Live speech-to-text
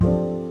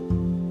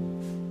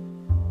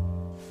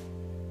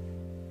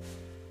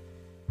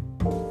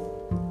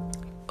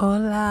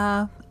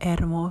Hola,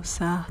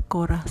 hermosa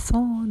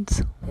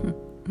corazones.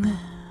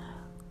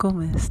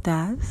 ¿Cómo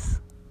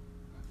estás?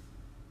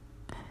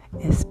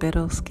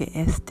 Espero que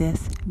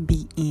estés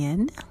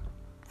bien.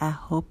 I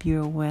hope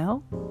you're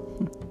well.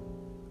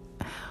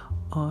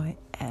 Hoy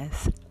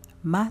es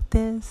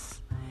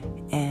martes,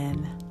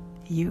 and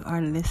you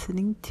are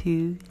listening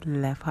to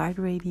Left Heart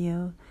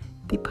Radio,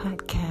 the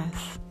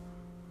podcast.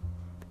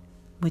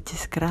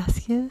 Muchas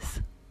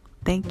gracias.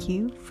 Thank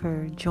you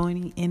for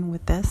joining in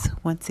with us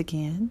once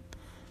again.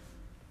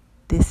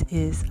 This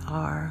is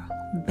our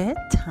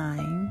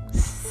bedtime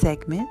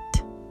segment.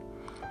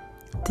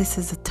 This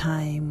is a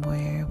time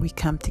where we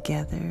come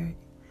together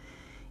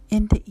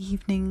in the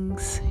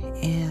evenings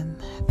and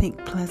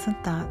think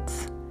pleasant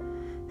thoughts,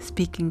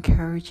 speak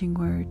encouraging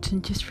words,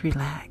 and just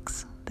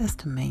relax. That's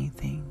the main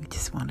thing we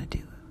just want to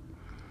do.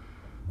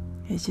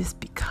 Is just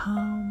be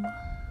calm.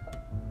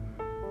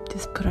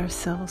 Just put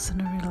ourselves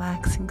in a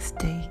relaxing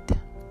state.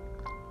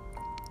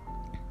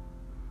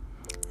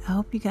 I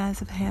hope you guys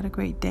have had a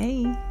great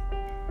day.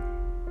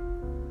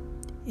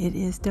 It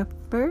is the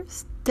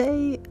first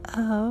day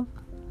of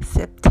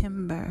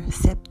September.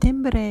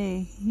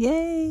 Septembre.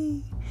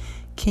 Yay!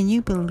 Can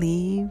you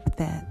believe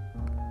that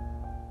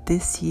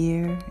this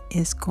year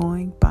is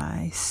going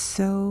by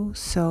so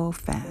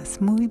fast?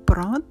 Muy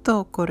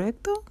pronto,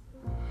 ¿correcto?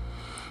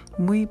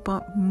 Muy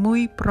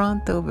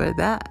pronto,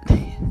 ¿verdad?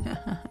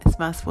 Es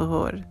más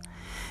mejor.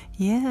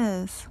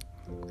 Yes.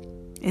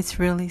 It's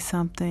really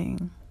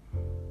something.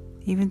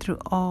 Even through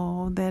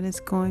all that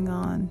is going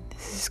on,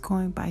 this is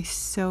going by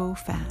so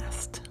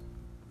fast.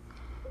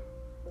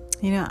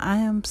 You know, I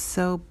am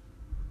so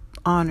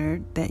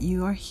honored that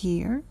you are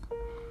here.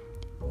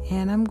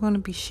 And I'm going to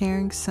be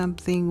sharing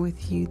something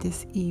with you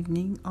this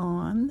evening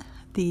on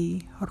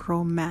the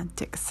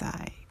romantic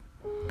side.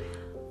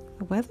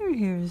 The weather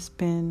here has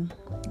been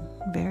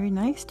very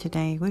nice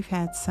today. We've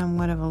had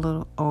somewhat of a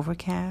little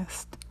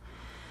overcast.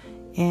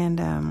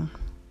 And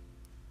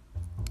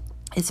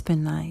it's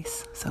been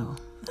nice. So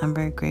I'm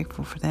very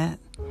grateful for that.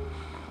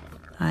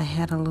 I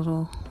had a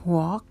little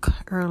walk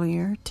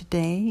earlier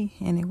today,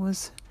 and it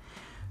was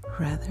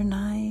rather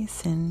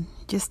nice and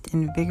just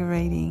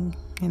invigorating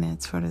and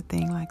that sort of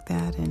thing like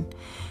that. And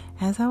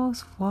as I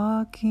was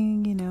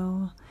walking, you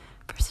know,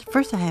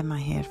 first I had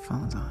my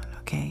headphones on,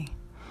 okay?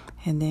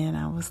 And then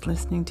I was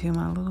listening to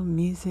my little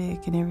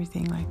music and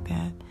everything like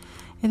that.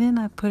 And then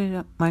I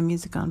put my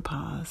music on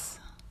pause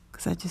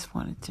because I just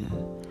wanted to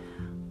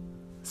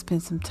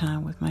spend some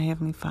time with my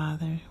Heavenly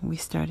Father. We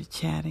started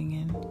chatting,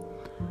 and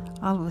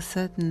all of a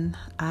sudden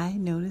I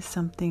noticed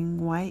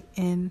something white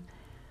and,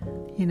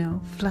 you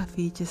know,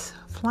 fluffy just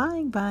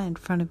flying by in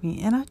front of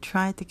me. And I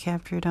tried to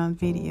capture it on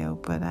video,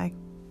 but I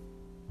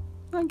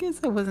guess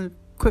I wasn't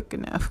quick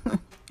enough.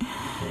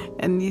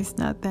 And it's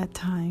not that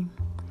time.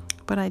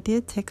 But I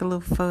did take a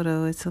little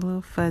photo. It's a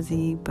little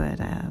fuzzy, but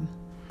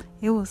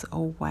it was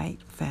a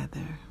white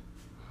feather.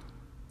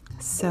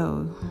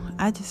 So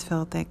I just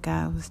felt that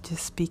God was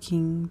just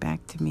speaking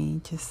back to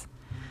me, just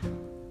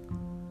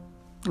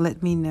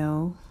let me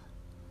know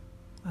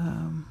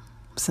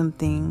some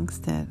things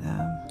that,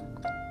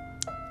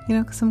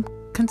 some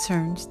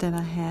concerns that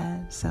I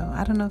had. So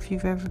I don't know if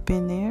you've ever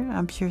been there.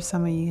 I'm sure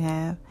some of you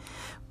have.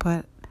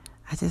 But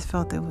I just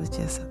felt it was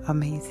just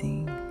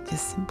amazing,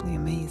 just simply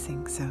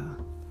amazing. So,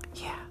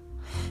 yeah.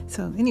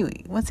 So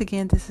anyway, once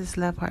again, this is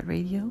Love Heart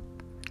Radio.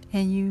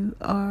 And you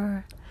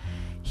are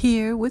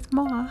here with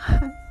Ma,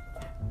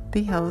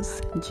 the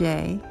host,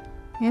 Jay,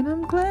 and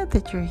I'm glad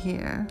that you're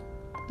here.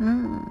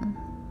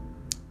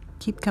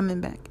 Keep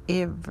coming back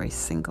every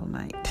single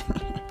night.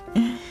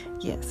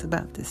 Yes,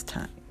 about this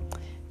time.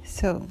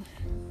 So,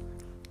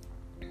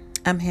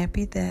 I'm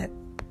happy that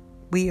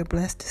we are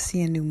blessed to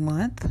see a new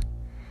month,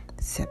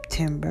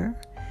 September,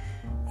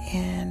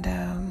 and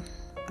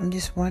I'm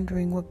just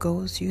wondering what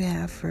goals you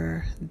have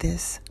for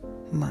this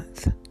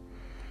month.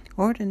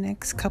 Or the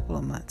next couple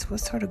of months. What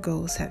sort of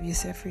goals have you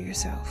set for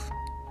yourself?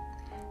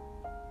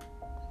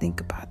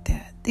 Think about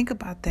that. Think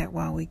about that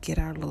while we get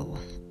our little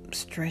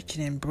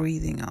stretching and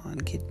breathing on.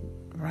 Get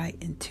right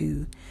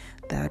into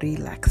the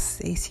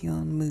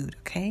relaxation mood,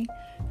 okay?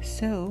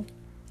 So,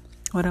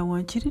 what I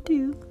want you to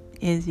do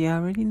is, you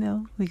already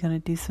know, we're going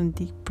to do some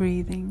deep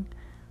breathing.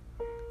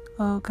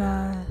 Oh,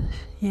 gosh.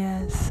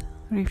 Yes.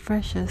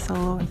 Refresh us, oh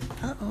Lord.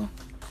 Uh-oh.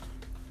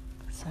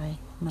 Sorry,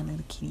 my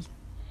little kitty.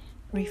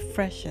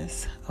 Refresh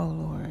us, oh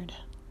Lord.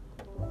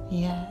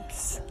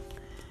 Yes.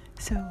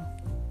 So,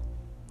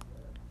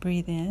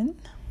 breathe in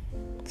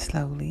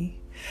slowly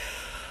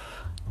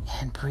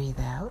and breathe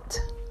out.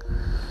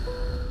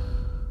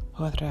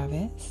 Otra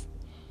vez.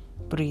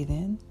 Breathe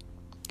in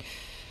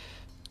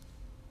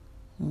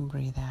and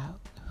breathe out.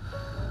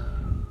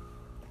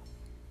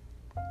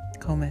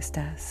 ¿Cómo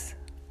estás?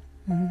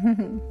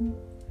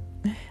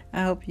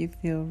 I hope you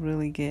feel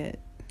really good.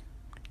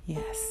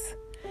 Yes.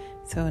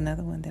 So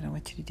another one that I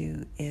want you to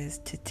do is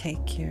to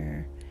take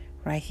your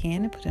right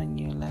hand and put it on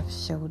your left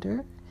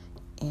shoulder,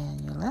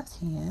 and your left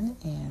hand,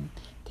 and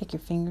take your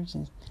fingers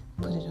and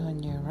put it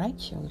on your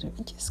right shoulder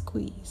and just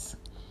squeeze.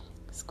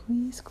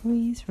 Squeeze,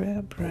 squeeze,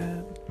 rub,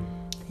 rub.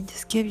 And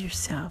just give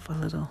yourself a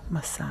little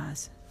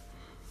massage.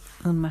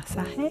 Un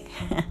masaje.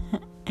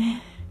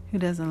 Who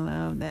doesn't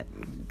love that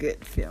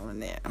good feeling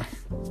there?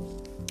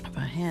 If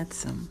I had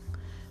some,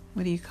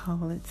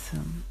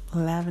 some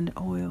lavender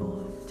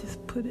oil,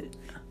 just put it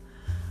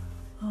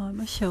on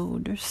my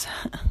shoulders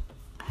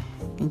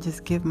and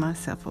just give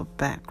myself a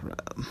back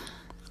rub.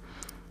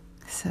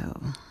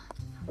 So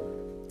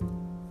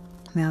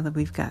now that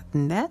we've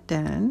gotten that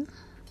done,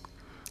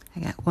 I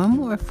got one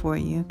more for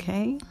you,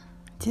 okay?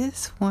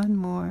 Just one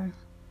more.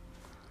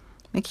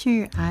 Make sure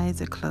your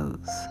eyes are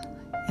closed.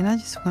 And I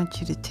just want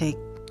you to take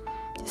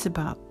just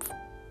about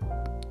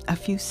a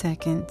few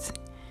seconds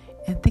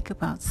and think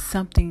about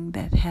something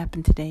that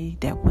happened today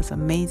that was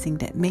amazing,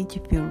 that made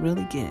you feel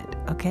really good,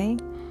 okay?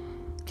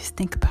 Just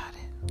think about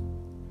it.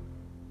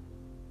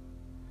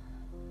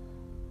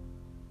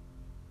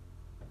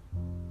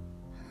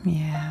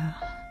 Yeah.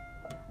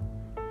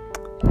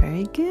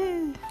 Very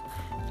good.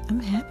 I'm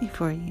happy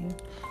for you.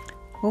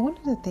 Well, one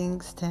of the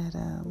things that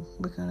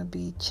we're going to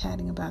be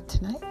chatting about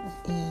tonight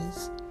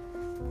is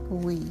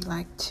we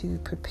like to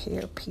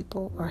prepare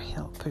people or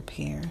help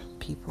prepare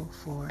people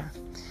for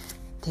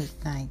date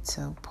night.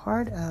 So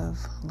part of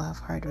Love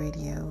Heart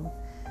Radio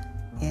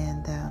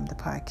and the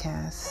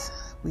podcast,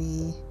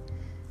 we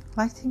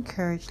like to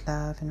encourage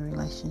love and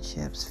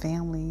relationships,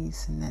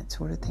 families, and that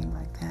sort of thing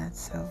like that.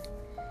 So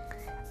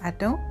I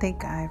don't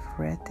think I've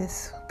read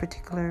this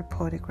particular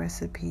poetic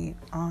recipe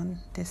on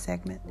this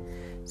segment,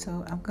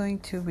 so I'm going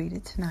to read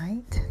it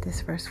tonight,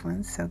 this first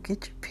one. So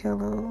get your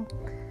pillow,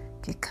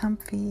 get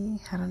comfy.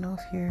 I don't know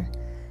if you're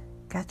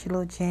got your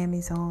little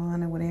jammies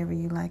on or whatever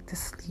you like to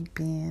sleep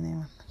in,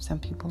 and some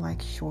people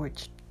like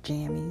short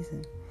jammies,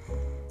 and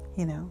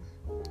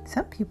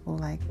some people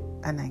like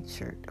a night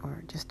shirt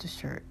or just a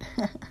shirt.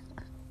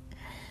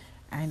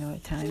 I know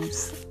at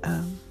times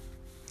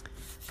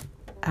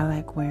I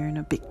like wearing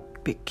a big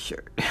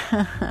shirt.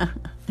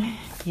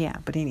 Yeah,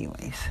 but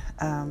anyways,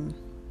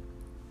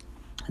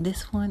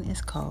 this one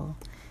is called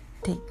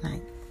Date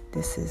Night.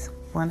 This is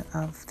one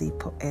of the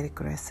poetic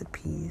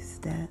recipes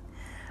that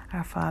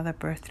our Father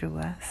birthed through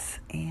us,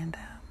 and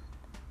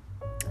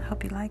I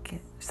hope you like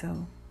it.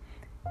 So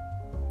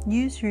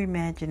use your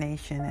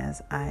imagination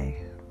as I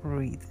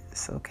read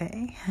this,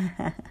 okay?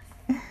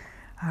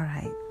 All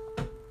right.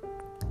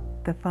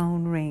 The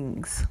phone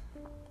rings.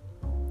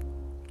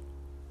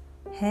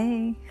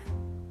 Hey.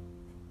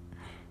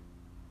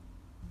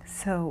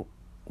 So,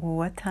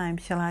 what time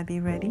shall I be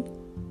ready?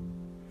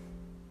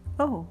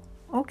 Oh,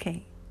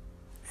 okay.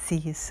 See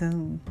you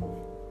soon.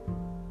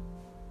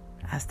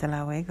 Hasta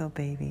luego,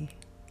 baby.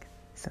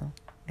 So,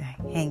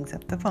 hangs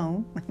up the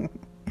phone.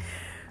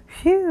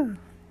 Phew.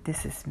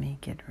 This is me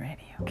getting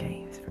ready,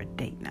 okay? It's for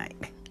date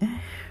night.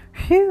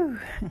 Phew.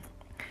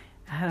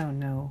 I don't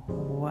know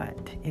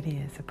what it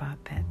is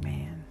about that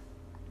man.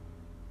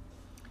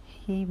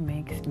 He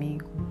makes me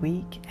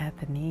weak at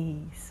the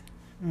knees.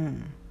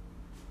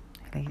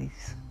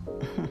 Ladies,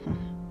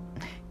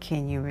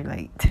 can you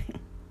relate?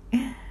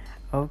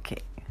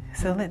 Okay,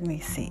 so let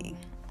me see.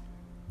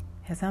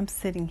 As I'm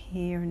sitting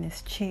here in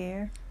this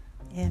chair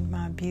in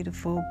my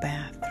beautiful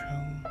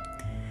bathroom,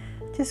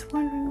 just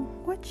wondering,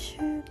 what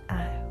should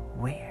I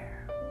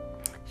wear?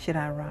 Should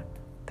I rock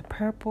the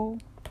purple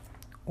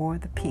or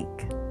the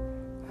pink?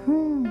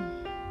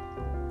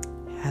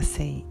 I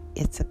say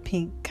it's a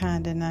pink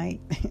kind of night.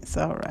 It's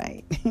all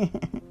right.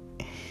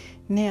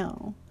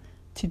 Now,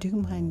 to do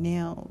my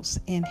nails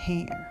and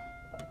hair,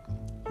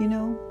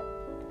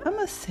 I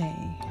must say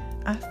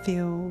I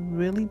feel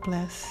really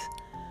blessed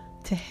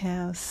to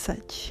have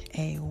such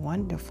a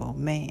wonderful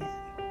man.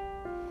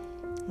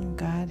 And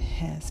God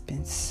has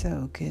been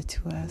so good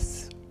to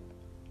us.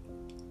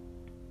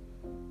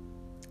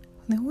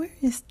 Now, where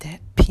is that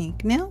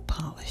pink nail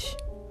polish?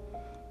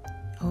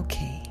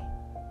 Okay,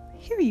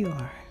 here you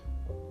are.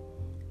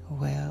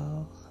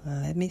 Well,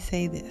 let me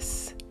say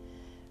this.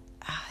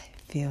 I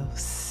feel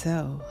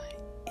so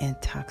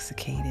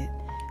intoxicated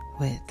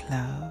with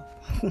love.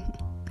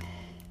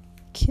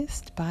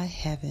 Kissed by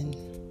heaven.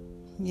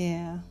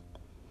 Yeah.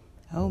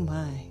 Oh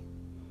my.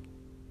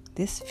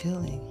 This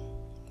feeling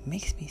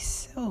makes me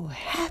so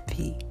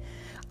happy,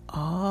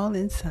 all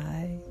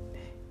inside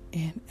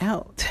and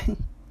out.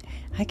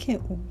 I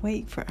can't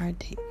wait for our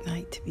date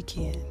night to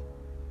begin.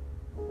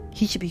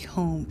 He should be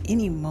home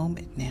any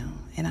moment now,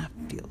 and I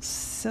feel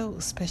so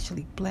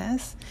especially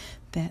blessed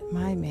that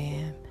my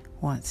man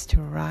wants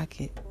to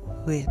rock it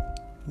with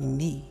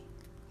me.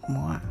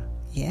 Moi.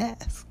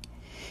 Yes.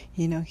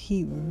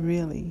 He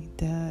really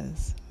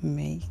does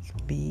make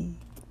me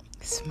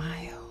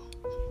smile.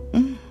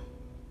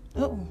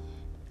 Oh,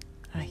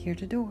 I hear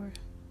the door.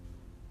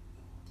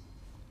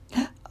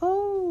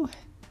 Oh,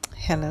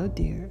 hello,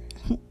 dear.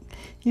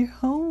 You're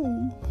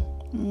home.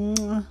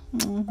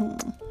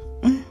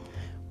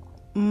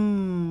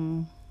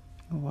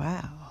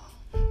 Wow.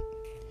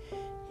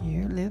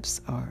 Your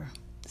lips are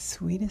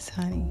sweet as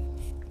honey.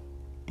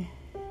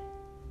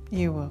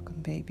 You're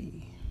welcome,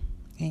 baby.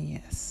 And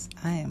yes,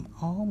 I am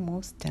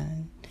almost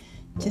done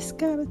just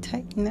gotta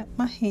tighten up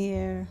my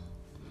hair.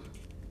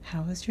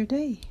 How was your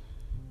day?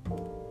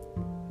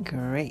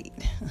 Great.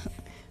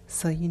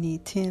 So you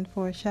need 10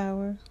 for a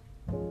shower?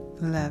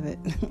 Love it.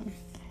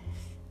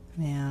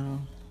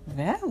 Now,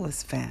 that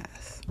was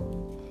fast.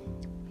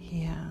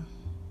 Yeah,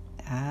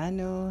 I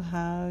know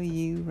how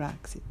you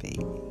rocks it,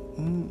 baby.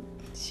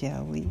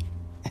 Shall we?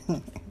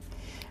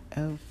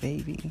 Oh,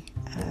 baby,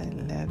 I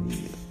love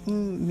you.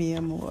 Mi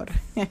amor.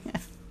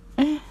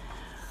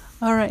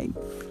 All right,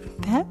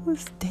 that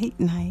was date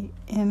night,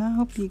 and I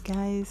hope you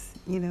guys,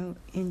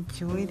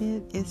 enjoyed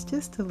it. It's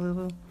just a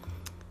little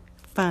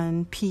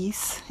fun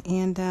piece,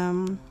 and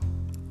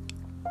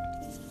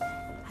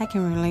I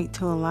can relate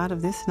to a lot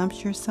of this, and I'm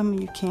sure some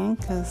of you can,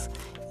 because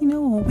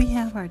when we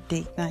have our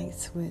date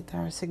nights with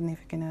our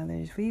significant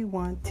others, we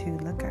want to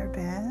look our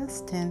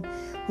best, and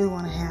we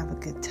want to have a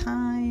good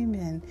time,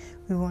 and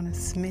we want to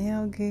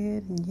smell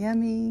good and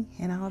yummy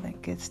and all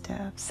that good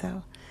stuff.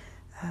 So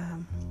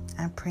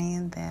I'm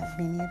praying that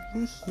many of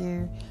you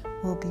here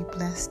will be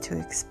blessed to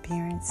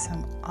experience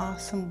some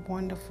awesome,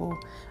 wonderful,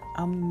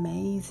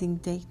 amazing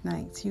date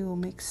nights. You will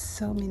make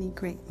so many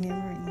great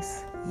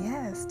memories.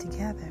 Yes,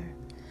 together.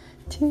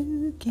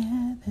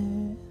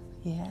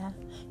 Yeah,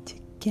 together.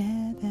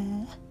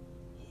 Yeah.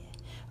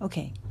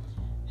 Okay,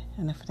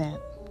 enough of that.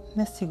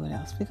 Let's see what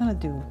else. We're going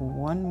to do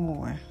one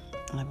more,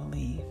 I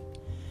believe.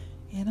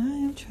 And I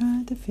am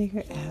trying to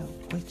figure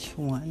out which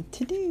one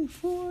to do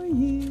for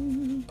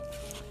you.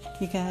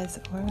 You guys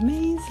are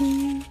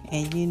amazing,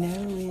 and you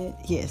know it.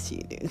 Yes,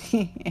 you do.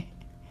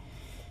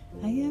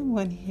 I have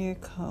one here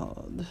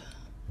called,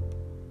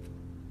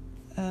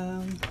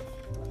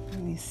 let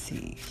me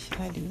see. Should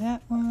I do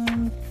that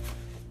one?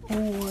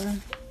 Or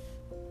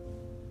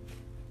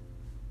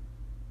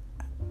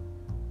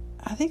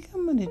I think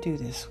I'm going to do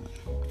this one.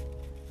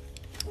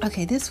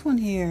 Okay, this one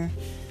here,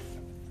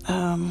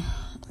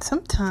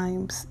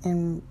 sometimes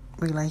in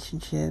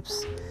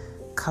relationships,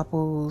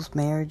 couples,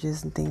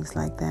 marriages, and things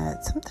like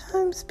that,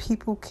 sometimes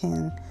people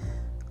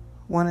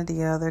one or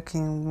the other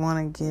can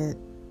want to get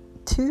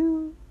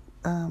too,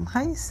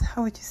 how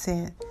would you say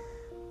it?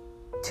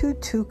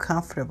 Too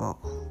comfortable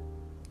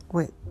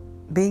with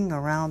being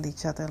around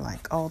each other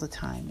like all the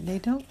time, and they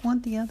don't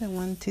want the other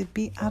one to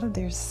be out of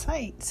their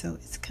sight. So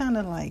it's kind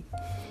of like,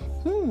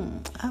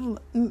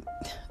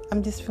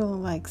 I'm just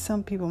feeling like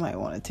some people might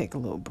want to take a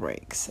little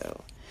break.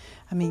 So,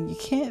 you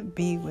can't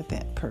be with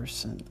that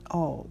person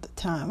all the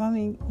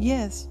time.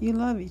 Yes, you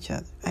love each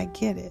other. I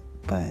get it,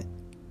 but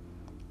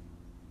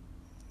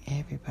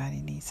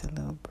everybody needs a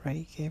little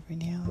break every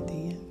now and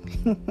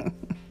then.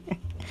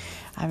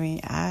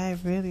 I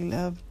really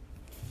love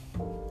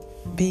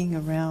being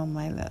around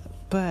my love,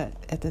 but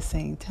at the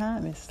same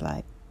time, it's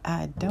like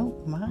I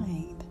don't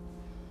mind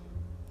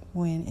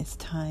when it's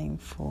time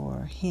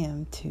for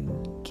him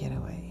to get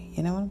away.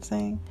 You know what I'm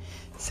saying?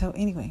 So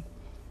anyway,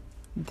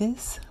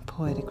 this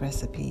poetic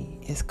recipe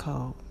is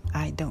called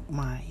I Don't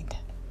Mind.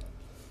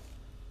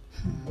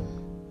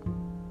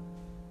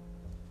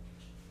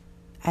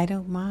 I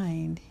don't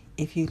mind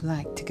if you'd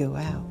like to go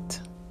out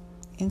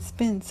and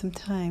spend some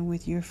time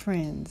with your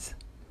friends.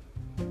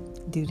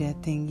 Do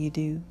that thing you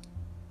do.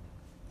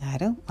 I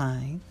don't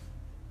mind.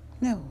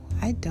 No,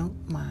 I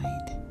don't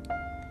mind.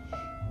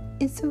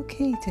 It's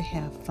okay to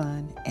have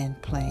fun and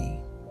play.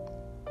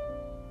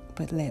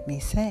 But let me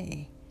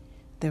say,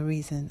 the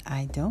reason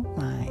I don't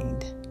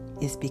mind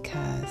is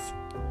because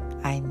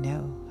I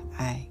know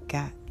I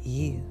got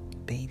you,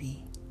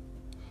 baby.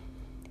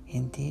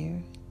 And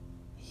dear,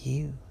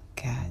 you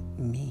got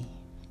me.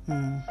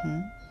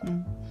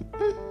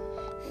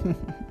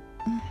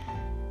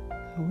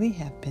 We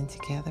have been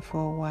together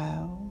for a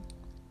while.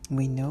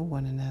 We know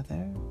one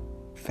another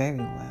very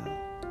well.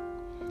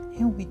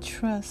 And we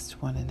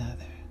trust one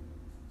another.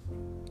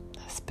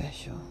 That's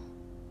special.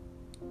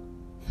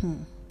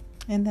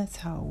 And that's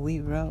how we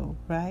roll,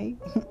 right?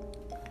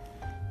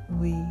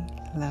 We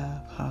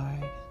love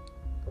hard.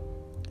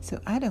 So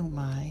I don't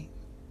mind.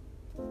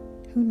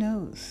 Who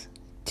knows?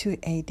 To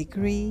a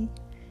degree,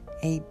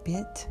 a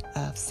bit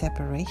of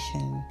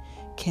separation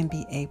can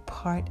be a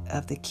part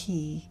of the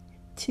key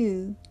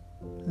to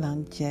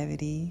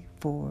longevity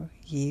for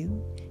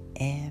you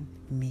and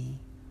me.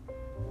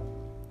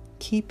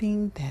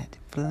 Keeping that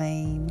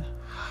flame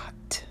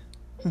hot.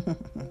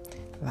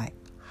 Like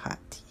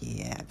hot,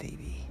 yeah,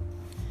 baby.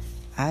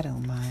 I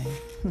don't mind.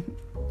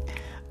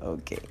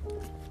 Okay.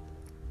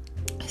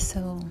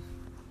 So,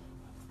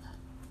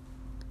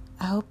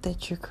 I hope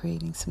that you're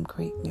creating some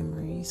great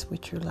memories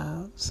with your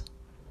loves.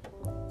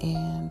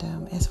 And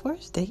as far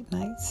as date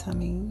nights,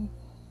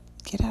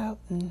 get out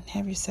and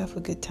have yourself a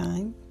good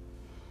time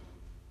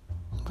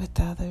with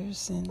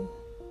others and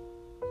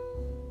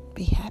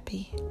be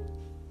happy.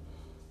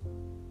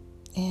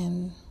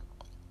 And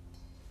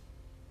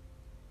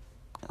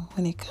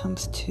when it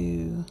comes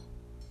to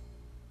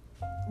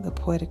the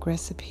poetic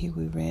recipe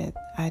we read,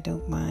 I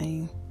don't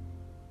mind.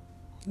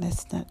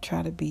 Let's not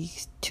try to be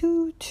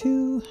too,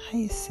 how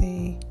you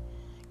say,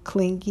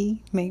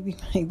 clingy, maybe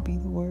might be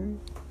the word.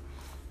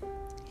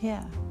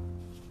 Yeah.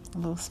 A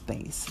little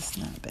space is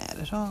not bad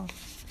at all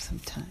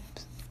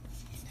sometimes,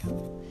 you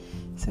know.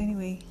 So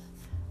anyway,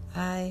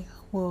 I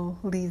will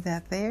leave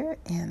that there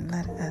and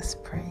let us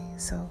pray.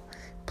 So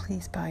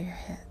please bow your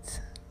heads,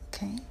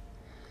 okay?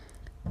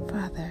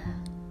 Father,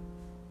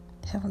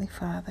 Heavenly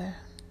Father,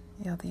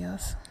 El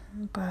Dios,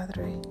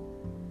 Padre,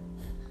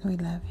 we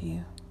love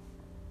you.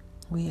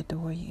 We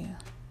adore you.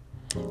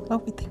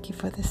 Lord, we thank you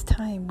for this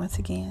time once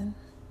again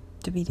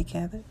to be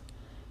together.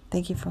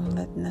 Thank you for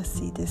letting us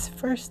see this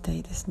first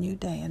day, this new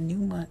day, a new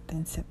month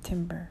in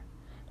September.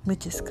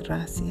 Muchas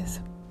gracias,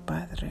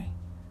 Padre.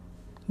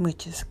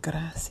 Muchas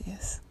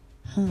gracias.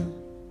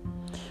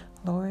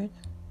 Lord,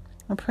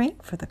 I'm praying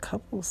for the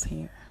couples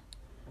here.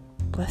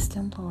 Bless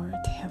them, Lord,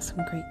 to have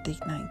some great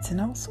date nights.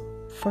 And also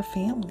for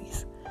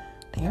families.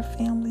 There are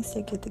families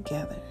that get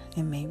together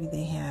and maybe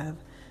they have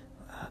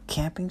a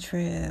camping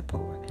trip,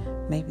 or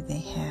maybe they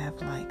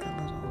have like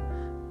a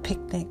little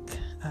picnic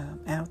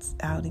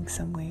outing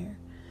somewhere.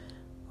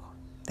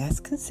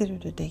 That's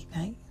considered a date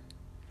night.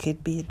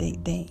 Could be a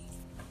date day.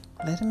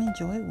 Let them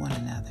enjoy one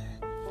another.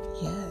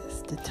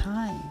 Yes, the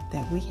time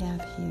that we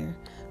have here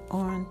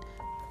on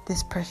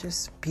this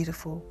precious,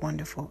 beautiful,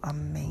 wonderful,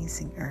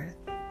 amazing earth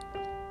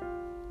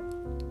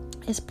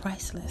is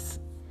priceless.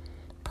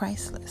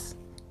 Priceless.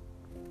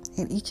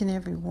 And each and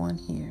every one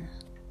here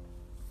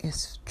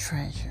is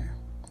treasure.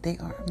 They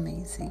are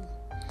amazing.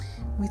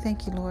 We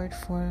thank you, Lord,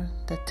 for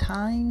the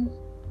time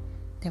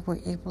that we're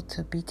able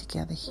to be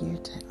together here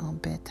on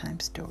Bedtime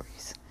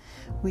Stories.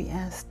 We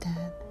ask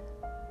that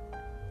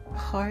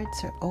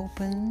hearts are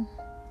open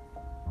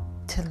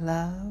to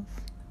love,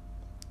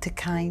 to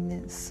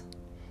kindness,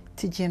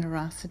 to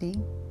generosity,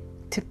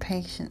 to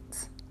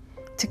patience,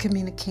 to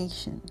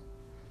communication,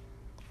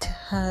 to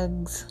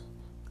hugs,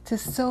 to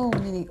so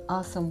many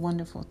awesome,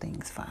 wonderful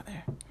things,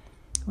 Father.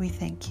 We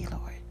thank you,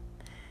 Lord.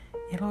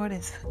 And Lord,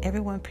 as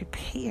everyone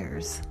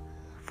prepares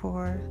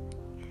for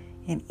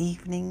an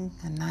evening,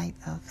 a night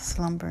of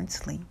slumber and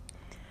sleep,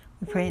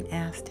 we pray and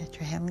ask that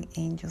your heavenly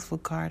angels will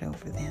guard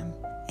over them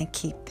and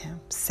keep them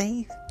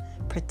safe,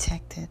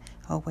 protected,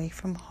 away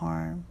from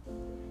harm,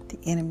 the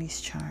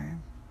enemy's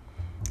charm.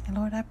 And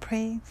Lord, I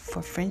pray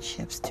for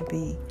friendships to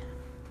be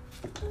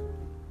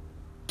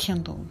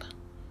kindled.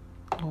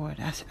 Lord,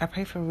 I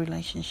pray for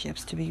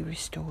relationships to be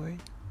restored.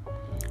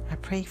 I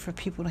pray for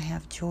people to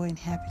have joy and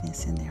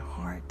happiness in their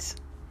hearts.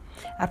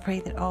 I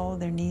pray that all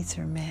their needs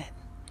are met.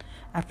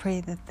 I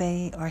pray that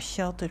they are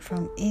sheltered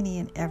from any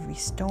and every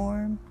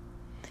storm,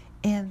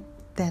 and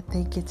that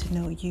they get to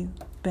know you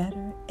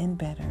better and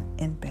better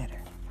and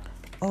better.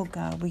 Oh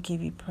God, we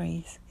give you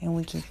praise and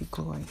we give you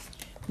glory.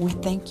 We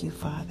thank you,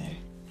 Father.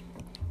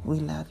 We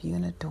love you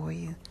and adore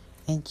you.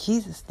 In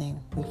Jesus' name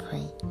we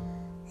pray.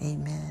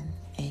 Amen,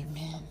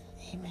 amen,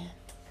 amen.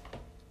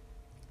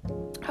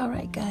 All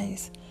right,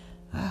 guys.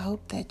 I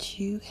hope that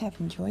you have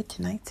enjoyed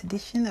tonight's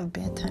edition of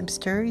Bedtime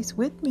Stories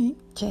with me,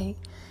 Jay.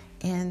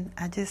 And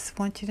I just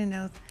want you to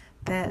know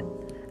that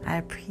I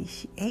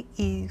appreciate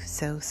you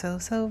so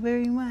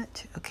very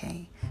much.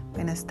 Okay.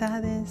 Buenas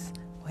tardes,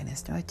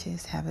 buenas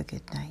noches. Have a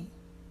good night.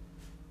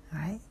 All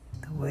right.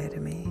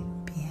 Duerme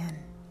bien.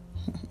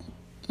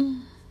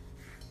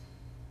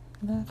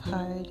 Love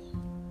hard.